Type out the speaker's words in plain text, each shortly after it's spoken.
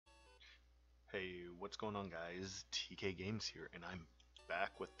Hey, what's going on guys? TK Games here, and I'm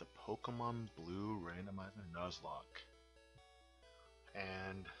back with the Pokemon Blue Randomizer Nuzlocke.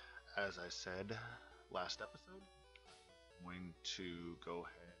 And as I said last episode, I'm going to go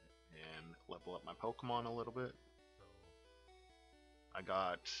ahead and level up my Pokemon a little bit. So I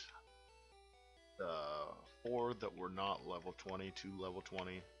got the 4 that were not level 20 to level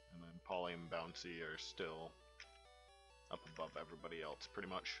 20, and then Polly and Bouncy are still up above everybody else pretty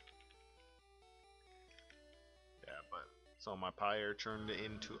much. Yeah, but so my Pyre turned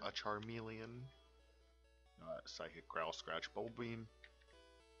into a Charmeleon. Psychic Growl, Scratch, Bulb Beam.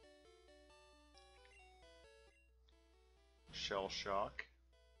 Shell Shock.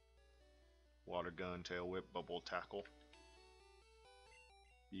 Water Gun, Tail Whip, Bubble Tackle.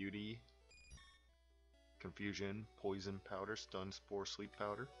 Beauty. Confusion, Poison Powder, Stun Spore, Sleep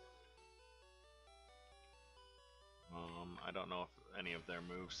Powder. I don't know if any of their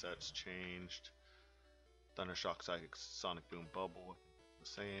movesets changed. Thundershock, Psychic, Sonic Boom, Bubble, the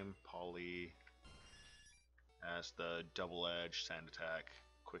same. Polly has the Double Edge, Sand Attack,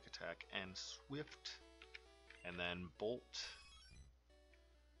 Quick Attack, and Swift. And then Bolt,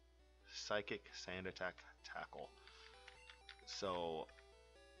 Psychic, Sand Attack, Tackle. So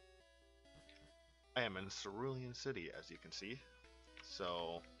I am in Cerulean City, as you can see.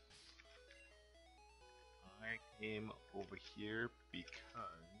 So I came over here because...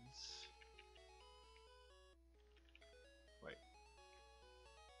 Wait.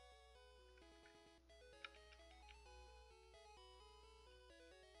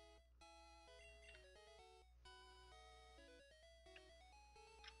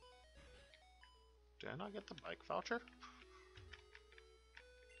 Did I not get the bike voucher?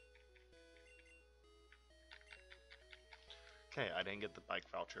 Okay, I didn't get the bike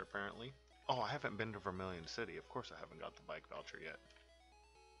voucher apparently. Oh, I haven't been to Vermilion City. Of course I haven't got the bike voucher yet.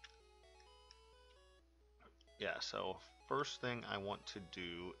 Yeah, so first thing I want to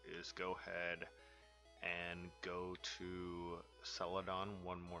do is go ahead and go to Celadon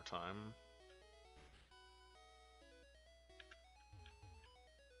one more time.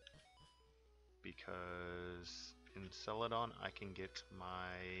 Because in Celadon I can get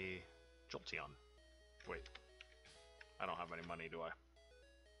my Jolteon. Wait, I don't have any money, do I?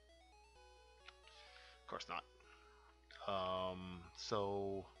 Of course not.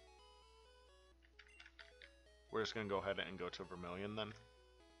 So we're just gonna go ahead and go to Vermilion then.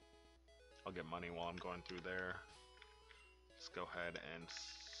 I'll get money while I'm going through there. Let's go ahead and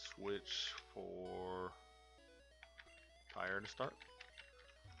switch for Pyre to start.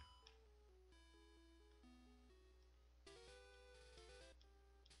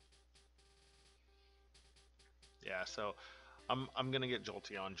 Yeah, so I'm gonna get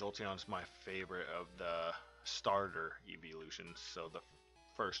Jolteon. Jolteon's my favorite of the starter evolutions, so the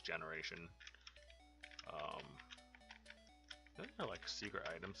first generation. Isn't there like secret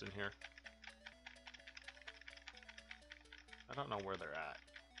items in here? I don't know where they're at.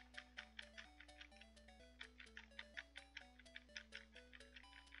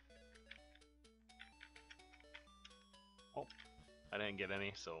 Oh, I didn't get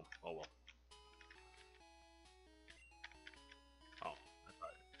any, so oh well. Oh, I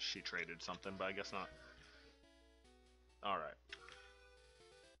thought she traded something, but I guess not. Alright.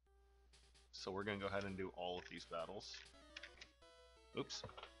 So we're gonna go ahead and do all of these battles. Oops,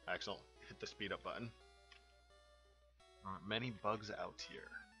 I accidentally hit the speed up button. There aren't many bugs out here.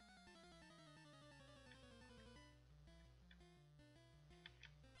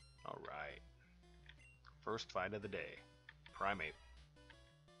 Alright. First fight of the day. Primate.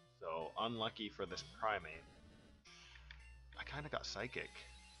 So, unlucky for this Primate. I kinda got Psychic.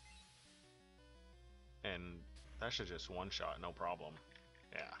 And that should just one-shot, no problem.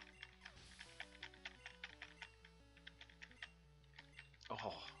 Yeah.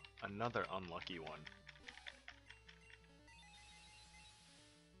 Oh, another unlucky one.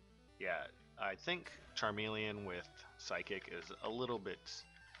 Yeah, I think Charmeleon with Psychic is a little bit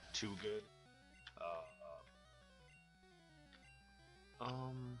too good.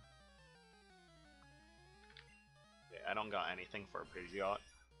 Yeah, I don't got anything for a Pidgeot.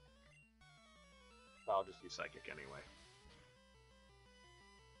 I'll just use Psychic anyway.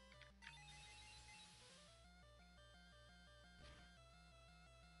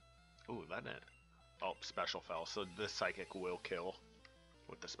 Ooh, that didn't... Oh, Special Fell. So this Psychic will kill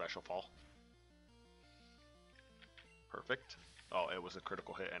with the Special Fall. Perfect. Oh, it was a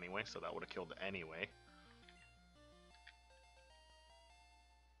critical hit anyway, so that would have killed anyway.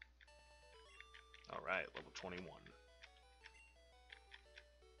 Alright, level 21.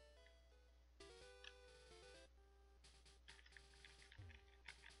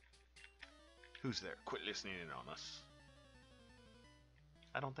 Who's there? Quit listening in on us.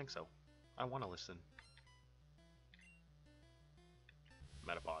 I don't think so. I want to listen.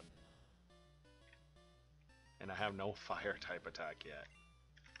 Metapod. And I have no fire type attack yet.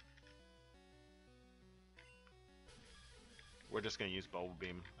 We're just going to use Bubble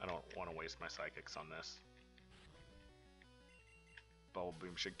Beam. I don't want to waste my psychics on this. Bubble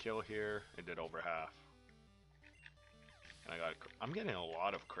Beam should kill here. It did over half. And I'm getting a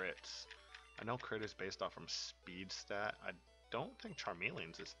lot of crits. I know crit is based off from speed stat. I don't think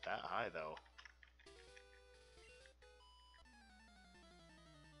Charmeleon's is that high though.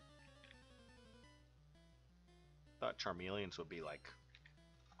 Thought Charmeleon's would be like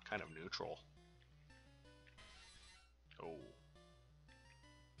kind of neutral. Oh,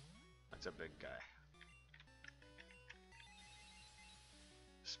 that's a big guy.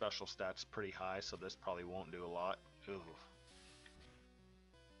 Special stats pretty high, so this probably won't do a lot. Ooh.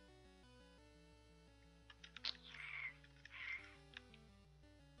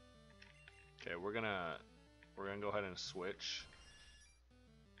 Okay, we're gonna go ahead and switch.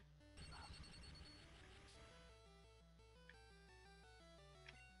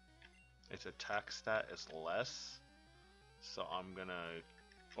 Its attack stat is less, so I'm gonna,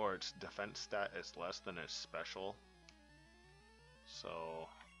 or its defense stat is less than its special. So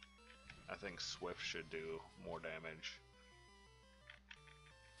I think Swift should do more damage.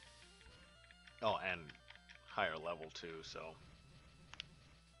 Oh, and higher level too, so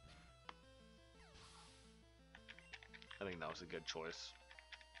I think that was a good choice.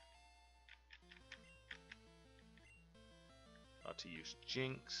 About to use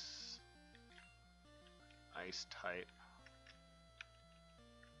Jinx. Ice type.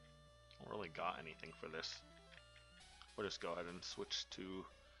 Don't really got anything for this. We'll just go ahead and switch to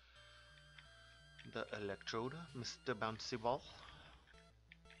the Electrode, Mr. Bouncy Ball.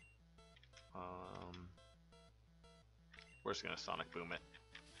 We're just gonna Sonic Boom it.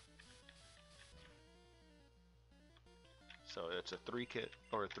 So it's a 3-hit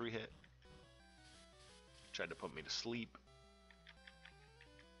or a 3-hit. Tried to put me to sleep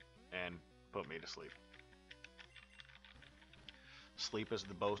and put me to sleep. Sleep is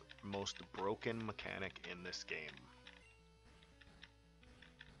the most broken mechanic in this game.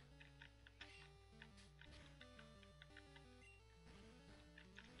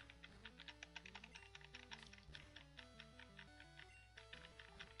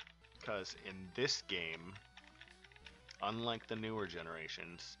 Because in this game, unlike the newer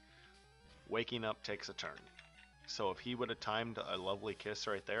generations, waking up takes a turn. So if he would have timed a lovely kiss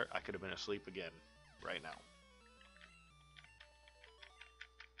right there, I could have been asleep again right now.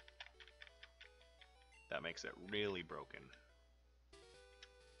 That makes it really broken.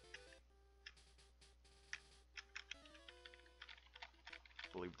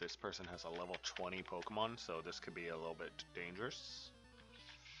 I believe this person has a level 20 Pokemon, so this could be a little bit dangerous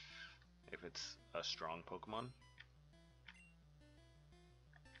if it's a strong Pokemon.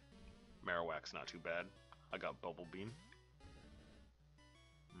 Marowak's not too bad. I got Bubble Beam.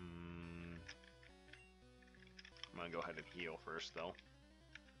 I'm gonna go ahead and heal first though.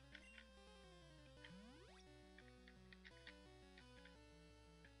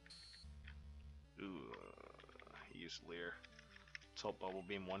 Ooh, he used Leer. Let's hope Bubble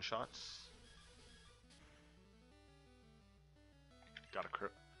Beam one-shots. Got a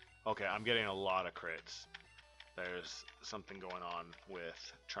crit. Okay, I'm getting a lot of crits. There's something going on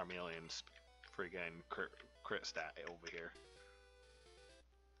with Charmeleon's friggin' crit stat over here.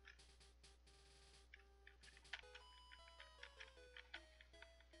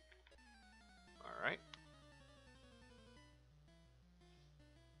 Alright.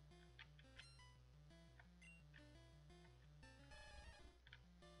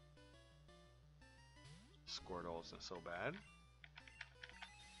 Squirtle isn't so bad.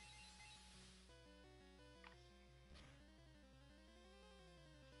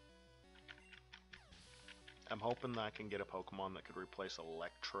 I'm hoping that I can get a Pokemon that could replace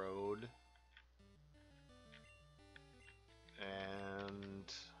Electrode.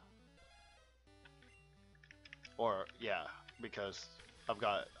 And... or, yeah, because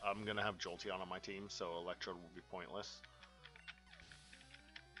I'm gonna have Jolteon on my team, so Electrode will be pointless.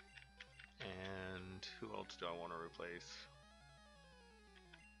 And who else do I want to replace?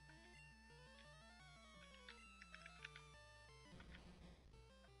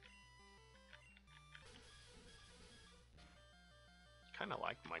 Kind of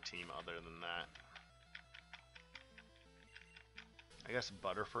like my team other than that. I guess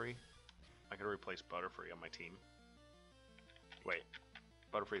Butterfree. I could replace Butterfree on my team. Wait,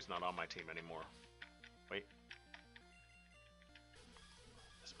 Butterfree's not on my team anymore. Wait.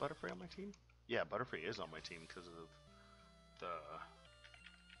 Is Butterfree on my team? Yeah, Butterfree is on my team because of the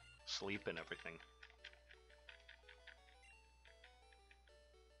sleep and everything.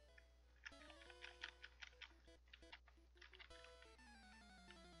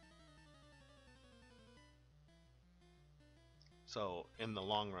 So, in the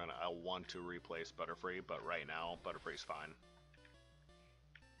long run, I want to replace Butterfree, but right now, Butterfree's fine.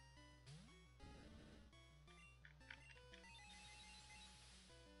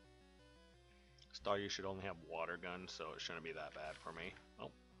 Staryu should only have Water Gun, so it shouldn't be that bad for me. Oh,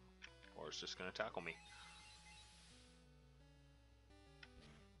 or it's just gonna tackle me.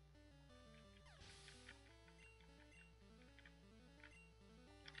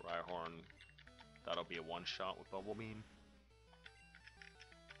 Rhyhorn, that'll be a one-shot with Bubble Beam.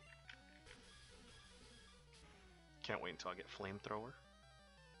 Can't wait until I get Flamethrower.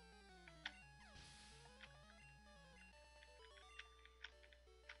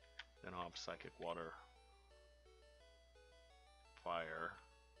 Then I'll have Psychic Water, Fire,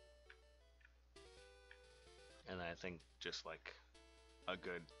 and I think just like a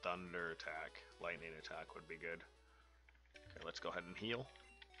good Thunder attack, Lightning attack would be good. Okay, let's go ahead and heal.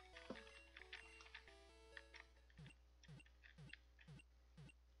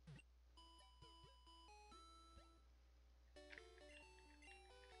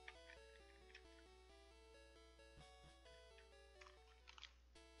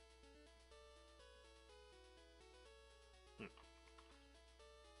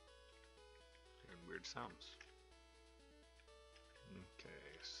 Hearing weird sounds.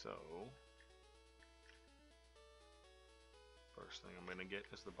 Okay, so first thing I'm gonna get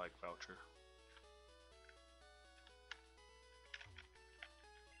is the bike voucher.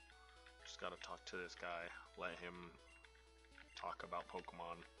 Just gotta talk to this guy, let him talk about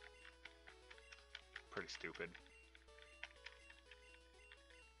Pokemon. Pretty stupid.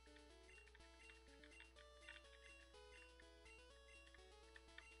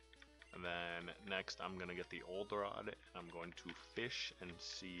 And then next I'm gonna get the Old Rod, and I'm going to fish and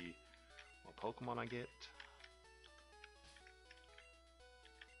see what Pokemon I get.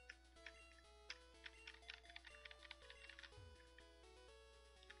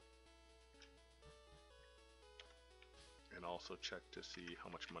 And also check to see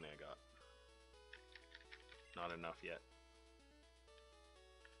how much money I got. Not enough yet.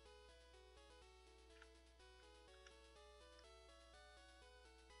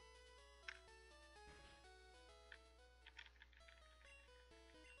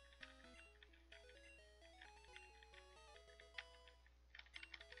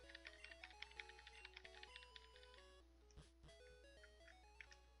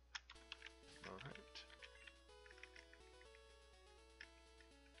 Alright.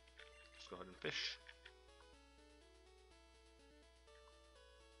 Let's go ahead and fish.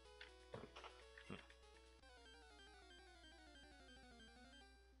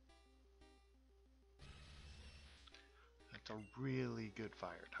 That's a really good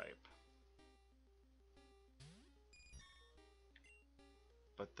fire type.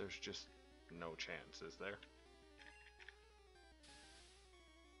 But there's just no chance, is there?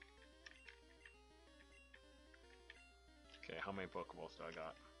 Okay, how many Pokeballs do I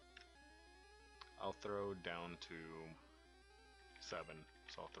got? I'll throw down to 7,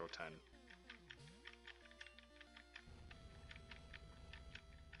 so I'll throw 10.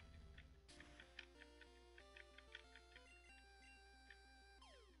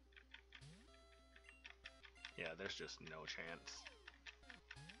 Yeah, there's just no chance.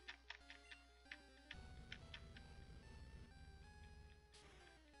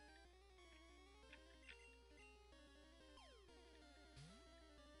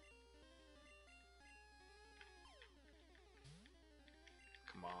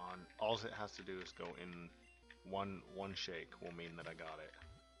 Come on. All it has to do is go in one shake will mean that I got it.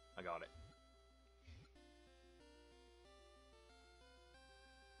 I got it.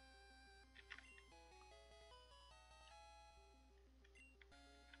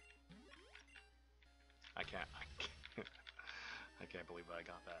 I can't I can't believe I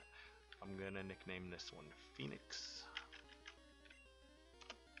got that. I'm gonna nickname this one Phoenix.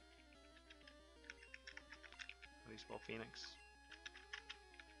 How do you spell Phoenix?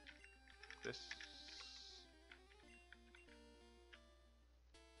 This.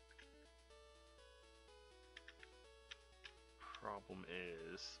 Problem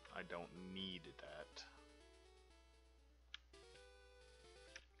is, I don't need that.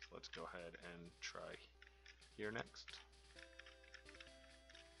 So let's go ahead and try here next.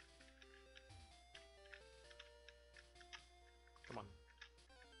 Come on.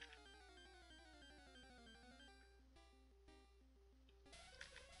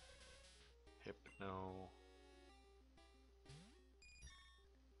 No.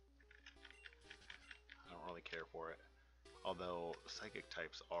 I don't really care for it. Although psychic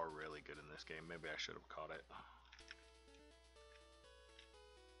types are really good in this game. Maybe I should have caught it.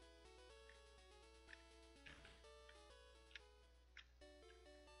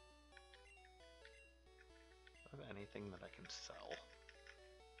 Do I have anything that I can sell?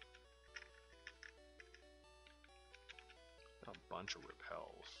 Got a bunch of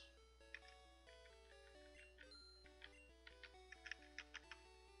repels.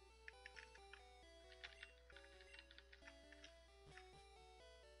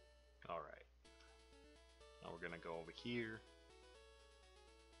 Alright. Now we're gonna go over here.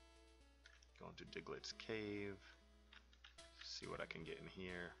 Go into Diglett's cave. See what I can get in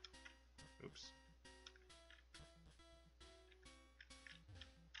here. Oops.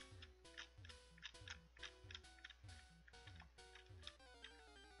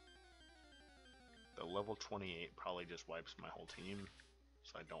 The level 28 probably just wipes my whole team,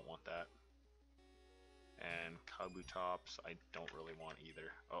 so I don't want that. And Kabutops, I don't really want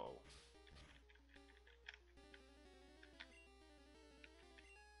either. Uh-oh.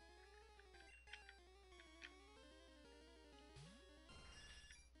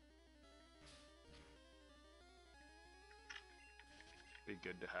 Be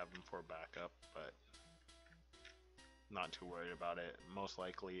good to have him for backup, but not too worried about it. Most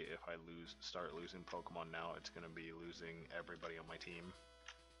likely, if I start losing Pokemon now, it's going to be losing everybody on my team.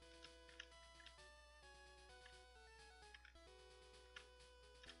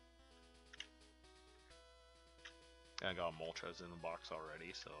 I got Moltres in the box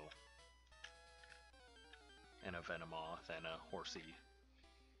already, so... And a Venomoth and a Horsey.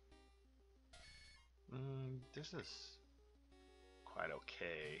 This is quite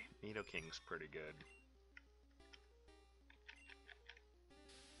okay. Nidoking's pretty good.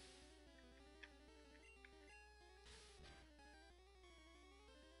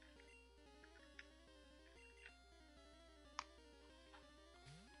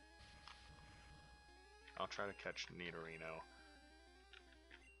 I'll try to catch Nidorino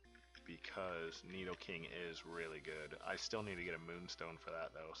because Nidoking is really good. I still need to get a Moonstone for that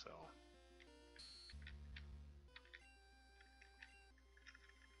though, so...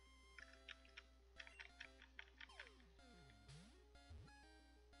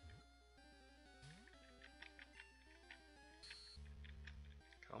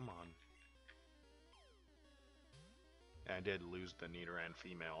 Come on. And I did lose the Nidoran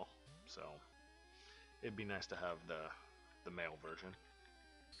female, so it'd be nice to have the male version.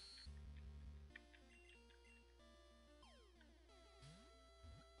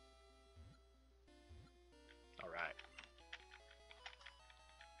 Alright.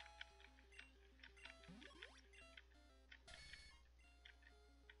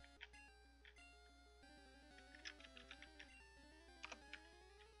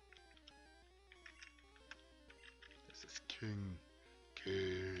 This is King.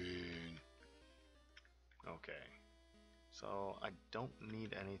 Okay. So I don't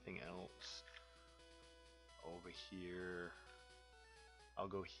need anything else over here. I'll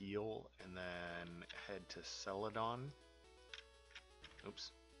go heal and then head to Celadon.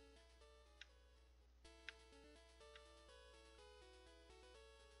 Oops.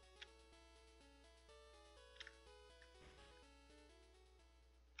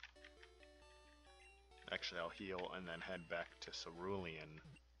 Actually, I'll heal and then head back to Cerulean.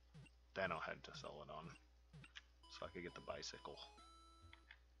 Then I'll head to Celadon. So I could get the bicycle.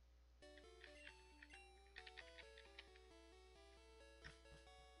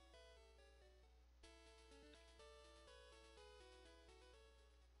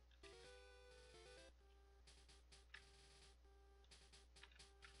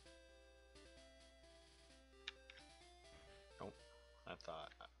 Oh, I thought...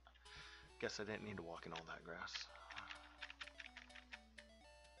 Guess I didn't need to walk in all that grass.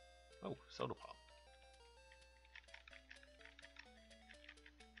 Oh, Soda Pop.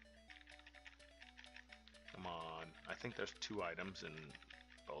 Come on. I think there's 2 items in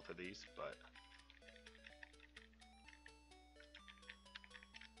both of these, but...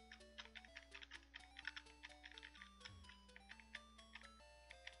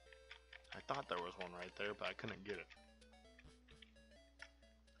 I thought there was one right there, but I couldn't get it.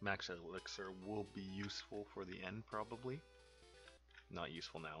 Max Elixir will be useful for the end, probably. Not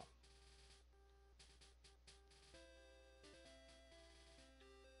useful now.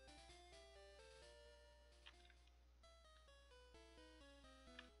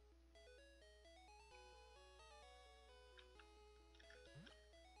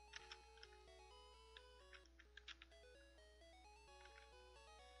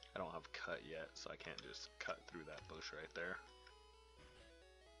 I don't have cut yet, so I can't just cut through that bush right there.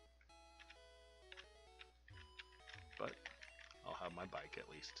 But I'll have my bike at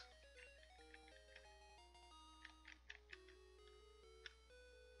least.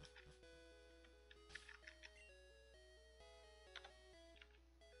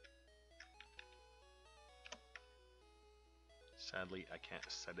 Sadly, I can't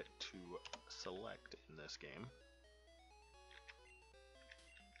set it to select in this game.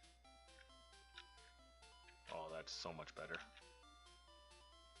 Oh, that's so much better.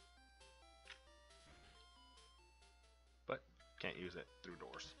 But can't use it through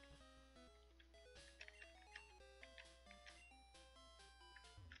doors.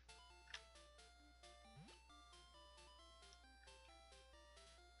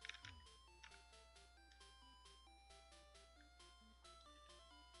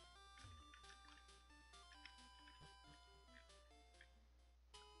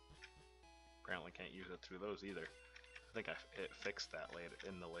 Apparently can't use it through those either. I think it fixed that later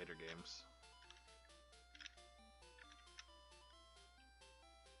in the later games.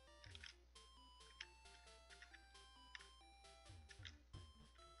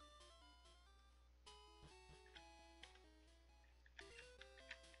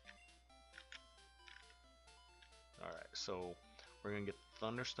 Alright, so we're gonna get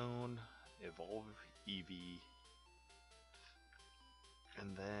Thunderstone, evolve Eevee,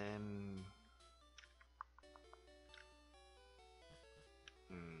 and then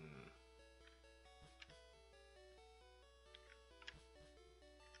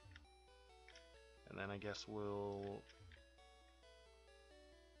and then I guess we'll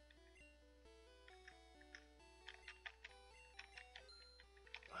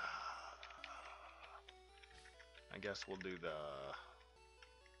do the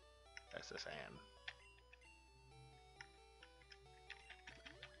SSN.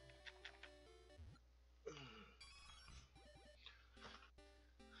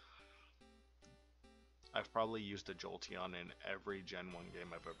 I've probably used a Jolteon in every Gen 1 game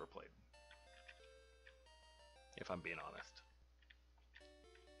I've ever played, if I'm being honest.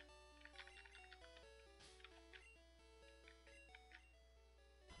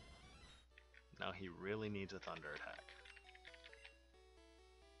 Now he really needs a Thunder attack.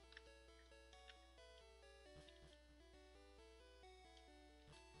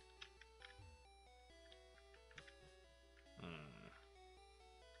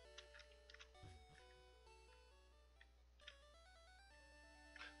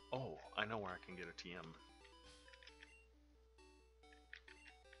 Oh, I know where I can get a TM.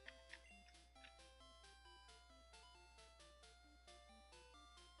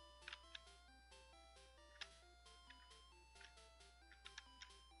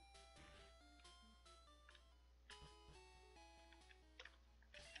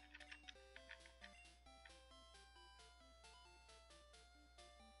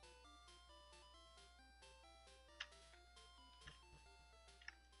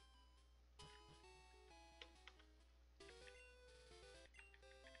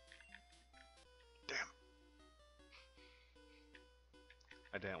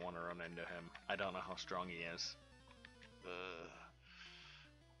 I didn't want to run into him. I don't know how strong he is.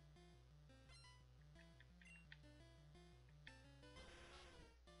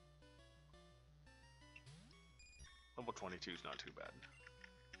 Level 22 is not too bad.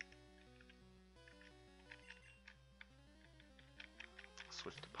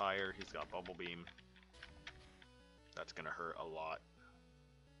 Switch to Pyre. He's got Bubble Beam. That's gonna hurt a lot.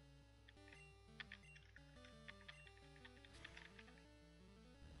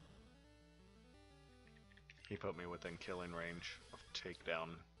 He put me within killing range of takedown.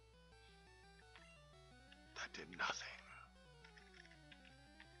 That did nothing.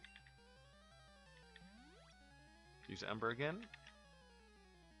 Use Ember again.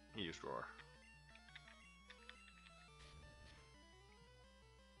 He used Roar.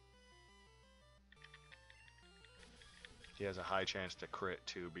 He has a high chance to crit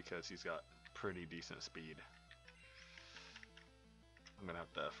too because he's got pretty decent speed. I'm gonna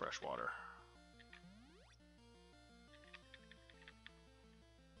have to fresh water.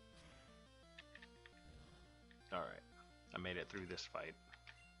 Alright, I made it through this fight.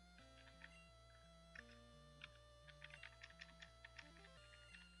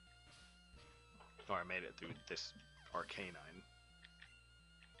 Or I made it through this Arcanine.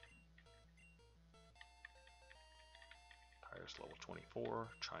 Pyre's level 24,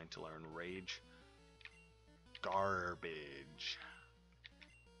 trying to learn Rage. Garbage.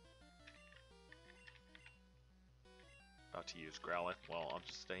 About to use Growlithe. Well, I'll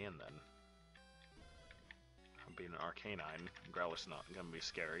just stay in then. being an Arcanine, Growlithe's not gonna be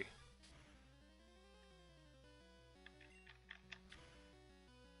scary.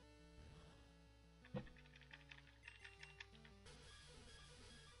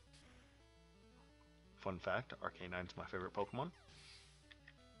 Fun fact, Arcanine's my favorite Pokemon.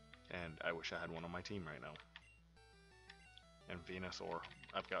 And I wish I had one on my team right now. And Venusaur,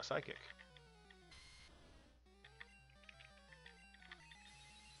 I've got Psychic.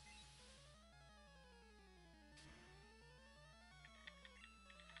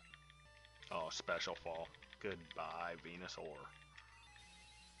 Oh, Special Fall. Goodbye, Venusaur.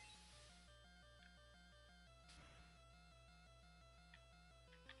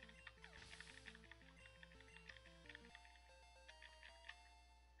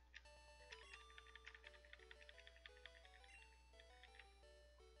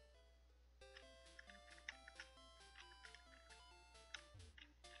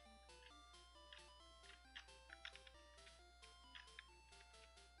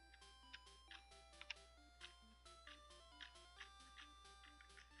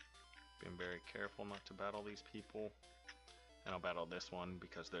 Being very careful not to battle these people. And I'll battle this one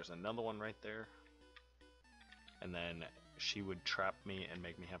because there's another one right there. And then she would trap me and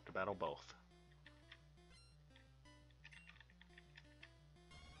make me have to battle both.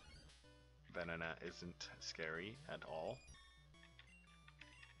 Venonat isn't scary at all.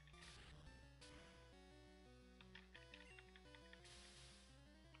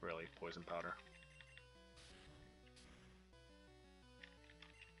 Really, Poison Powder.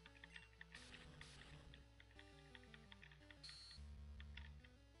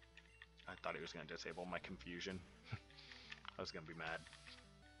 I thought he was going to disable my confusion. I was going to be mad.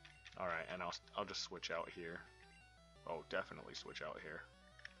 Alright, and I'll just switch out here. Oh, definitely switch out here.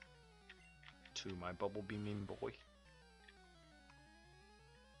 To my Bubble Beaming boy.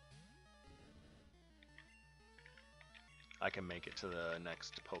 I can make it to the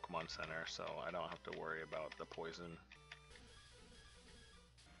next Pokemon Center, so I don't have to worry about the poison.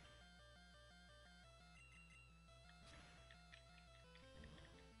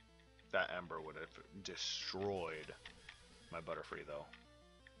 That Ember would have destroyed my Butterfree, though.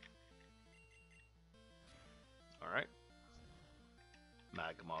 Alright.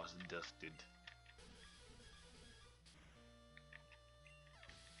 Magma's dusted.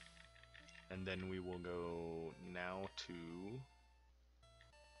 And then we will go now to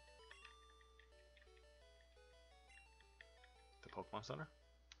the Pokemon Center.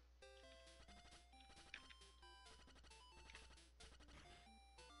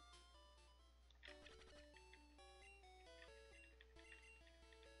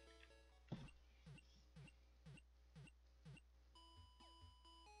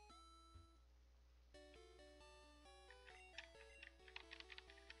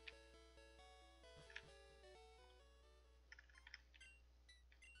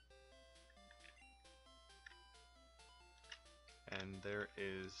 And there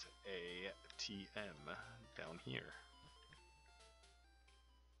is a TM down here.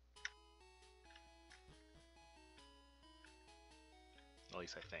 At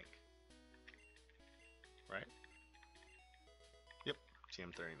least I think. Right? Yep,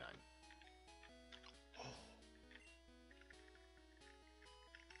 TM39. Oh.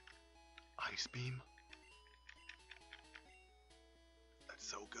 Ice Beam. That's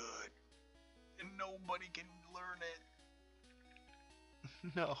so good. And nobody can learn it.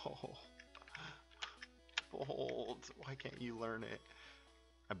 No. Bold. Why can't you learn it?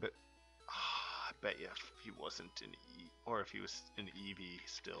 I bet you if he wasn't an or if he was an Eevee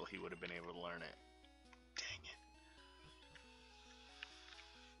still, he would have been able to learn it. Dang it.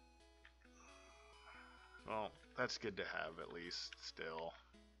 Well, that's good to have at least still.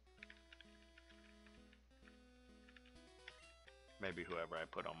 Maybe whoever I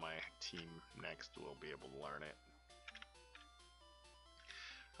put on my team next will be able to learn it.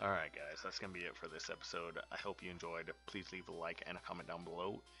 Alright guys, that's going to be it for this episode. I hope you enjoyed. Please leave a like and a comment down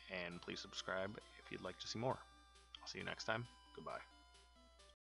below, and please subscribe if you'd like to see more. I'll see you next time. Goodbye.